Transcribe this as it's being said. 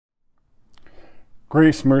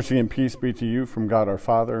Grace, mercy, and peace be to you from God our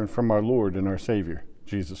Father and from our Lord and our Savior,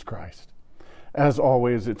 Jesus Christ. As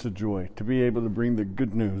always, it's a joy to be able to bring the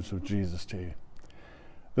good news of Jesus to you.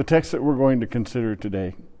 The text that we're going to consider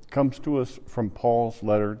today comes to us from Paul's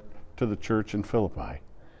letter to the church in Philippi,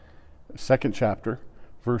 2nd chapter,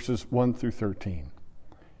 verses 1 through 13.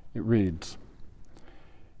 It reads,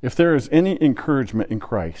 "If there is any encouragement in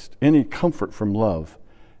Christ, any comfort from love,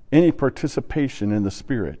 any participation in the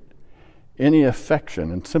Spirit, any affection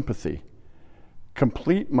and sympathy,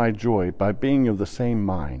 complete my joy by being of the same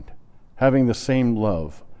mind, having the same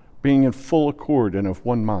love, being in full accord and of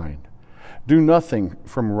one mind. Do nothing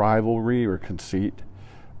from rivalry or conceit,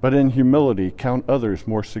 but in humility count others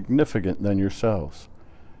more significant than yourselves.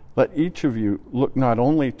 Let each of you look not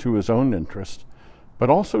only to his own interest, but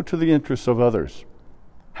also to the interests of others.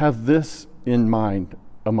 Have this in mind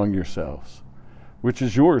among yourselves, which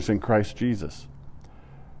is yours in Christ Jesus,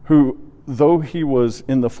 who, though he was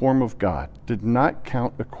in the form of God, did not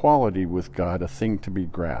count equality with God a thing to be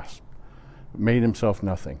grasped, but made himself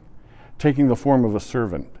nothing, taking the form of a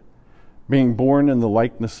servant, being born in the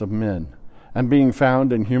likeness of men, and being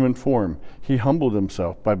found in human form, he humbled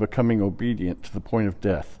himself by becoming obedient to the point of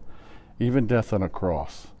death, even death on a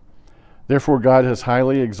cross. Therefore God has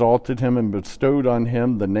highly exalted him and bestowed on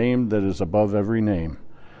him the name that is above every name,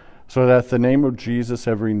 so that at the name of Jesus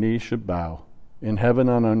every knee should bow, in heaven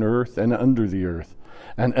and on earth and under the earth,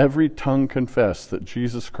 and every tongue confess that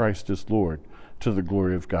Jesus Christ is Lord, to the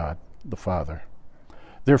glory of God the Father.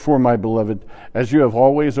 Therefore, my beloved, as you have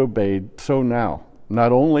always obeyed, so now,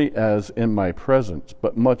 not only as in my presence,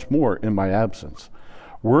 but much more in my absence,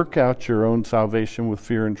 work out your own salvation with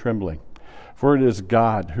fear and trembling. For it is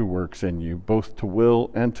God who works in you, both to will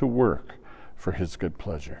and to work for his good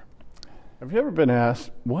pleasure." Have you ever been asked,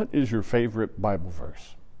 what is your favorite Bible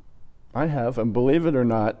verse? I have, and believe it or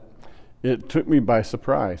not, it took me by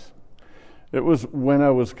surprise. It was when I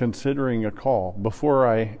was considering a call before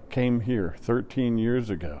I came here 13 years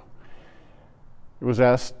ago. It was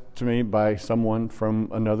asked to me by someone from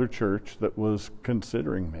another church that was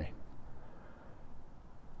considering me.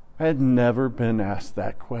 I had never been asked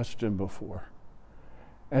that question before.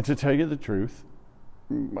 And to tell you the truth,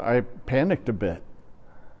 I panicked a bit.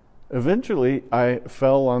 Eventually, I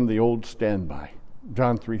fell on the old standby,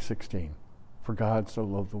 John 3:16, "For God so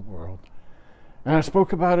loved the world." And I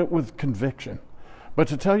spoke about it with conviction. But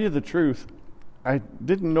to tell you the truth, I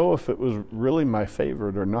didn't know if it was really my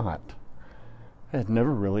favorite or not. I had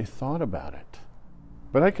never really thought about it.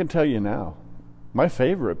 But I can tell you now, my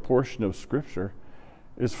favorite portion of Scripture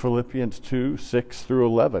is Philippians 2:6 through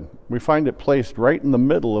 11. We find it placed right in the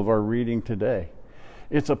middle of our reading today.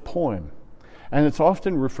 It's a poem, and it's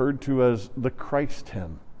often referred to as the Christ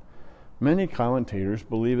hymn. Many commentators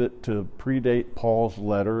believe it to predate Paul's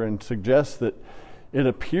letter and suggest that it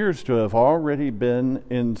appears to have already been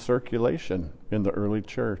in circulation in the early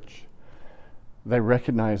church. They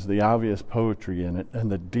recognize the obvious poetry in it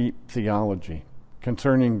and the deep theology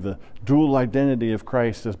concerning the dual identity of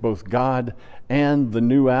Christ as both God and the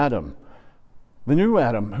new Adam. The new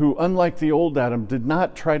Adam, who, unlike the old Adam, did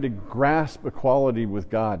not try to grasp equality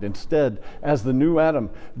with God. Instead, as the new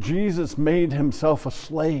Adam, Jesus made himself a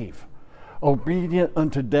slave, obedient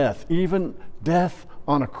unto death, even death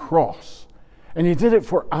on a cross. And he did it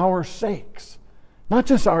for our sakes. Not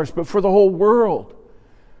just ours, but for the whole world.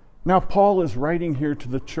 Now, Paul is writing here to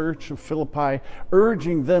the church of Philippi,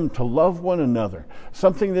 urging them to love one another,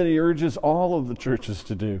 something that he urges all of the churches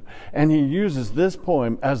to do. And he uses this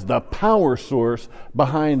poem as the power source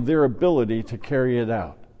behind their ability to carry it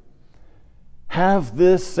out. Have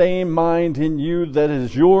this same mind in you that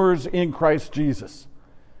is yours in Christ Jesus.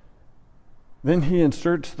 Then he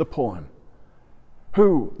inserts the poem.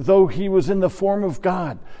 Who, though he was in the form of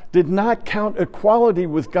God, did not count equality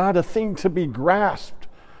with God a thing to be grasped,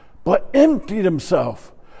 but emptied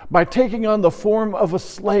himself by taking on the form of a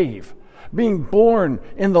slave, being born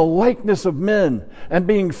in the likeness of men, and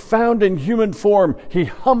being found in human form, he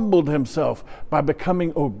humbled himself by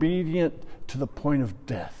becoming obedient to the point of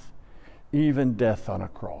death, even death on a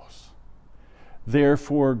cross.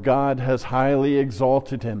 Therefore God has highly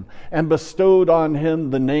exalted him and bestowed on him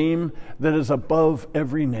the name that is above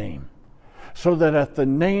every name, so that at the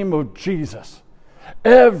name of Jesus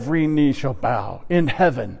every knee shall bow in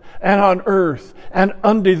heaven and on earth and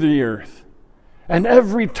under the earth, and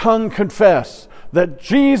every tongue confess that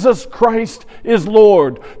Jesus Christ is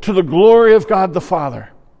Lord, to the glory of God the Father.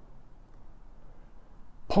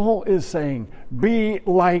 Paul is saying, be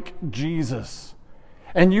like Jesus.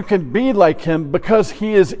 And you can be like him because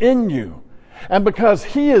he is in you, and because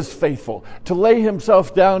he is faithful to lay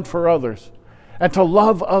himself down for others, and to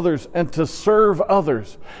love others and to serve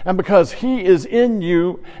others. And because He is in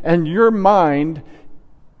you and your mind,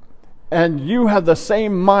 and you have the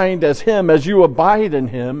same mind as Him, as you abide in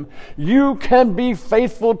Him, you can be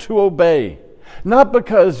faithful to obey. Not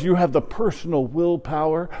because you have the personal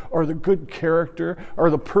willpower or the good character or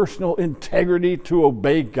the personal integrity to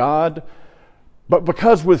obey God, but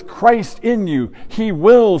because with Christ in you, He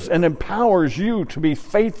wills and empowers you to be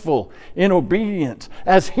faithful in obedience,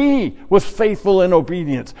 as He was faithful in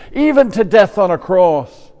obedience, even to death on a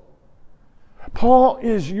cross. Paul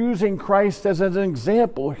is using Christ as an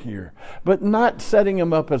example here, but not setting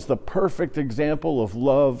Him up as the perfect example of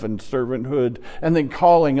love and servanthood, and then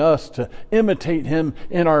calling us to imitate Him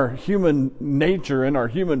in our human nature and our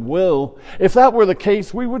human will. If that were the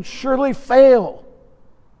case, we would surely fail.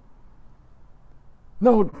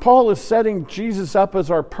 No, Paul is setting Jesus up as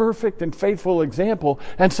our perfect and faithful example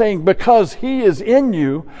and saying, because He is in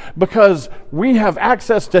you, because we have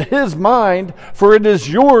access to His mind, for it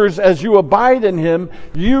is yours as you abide in Him,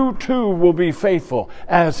 you too will be faithful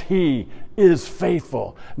as He is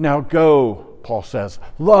faithful. Now go, Paul says,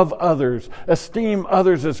 love others, esteem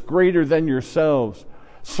others as greater than yourselves.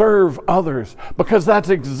 Serve others, because that's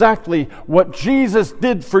exactly what Jesus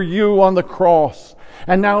did for you on the cross.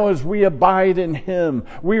 And now as we abide in Him,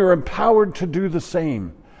 we are empowered to do the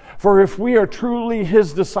same. For if we are truly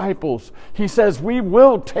His disciples, He says we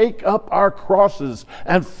will take up our crosses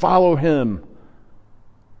and follow Him.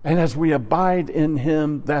 And as we abide in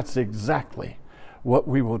Him, that's exactly what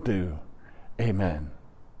we will do. Amen.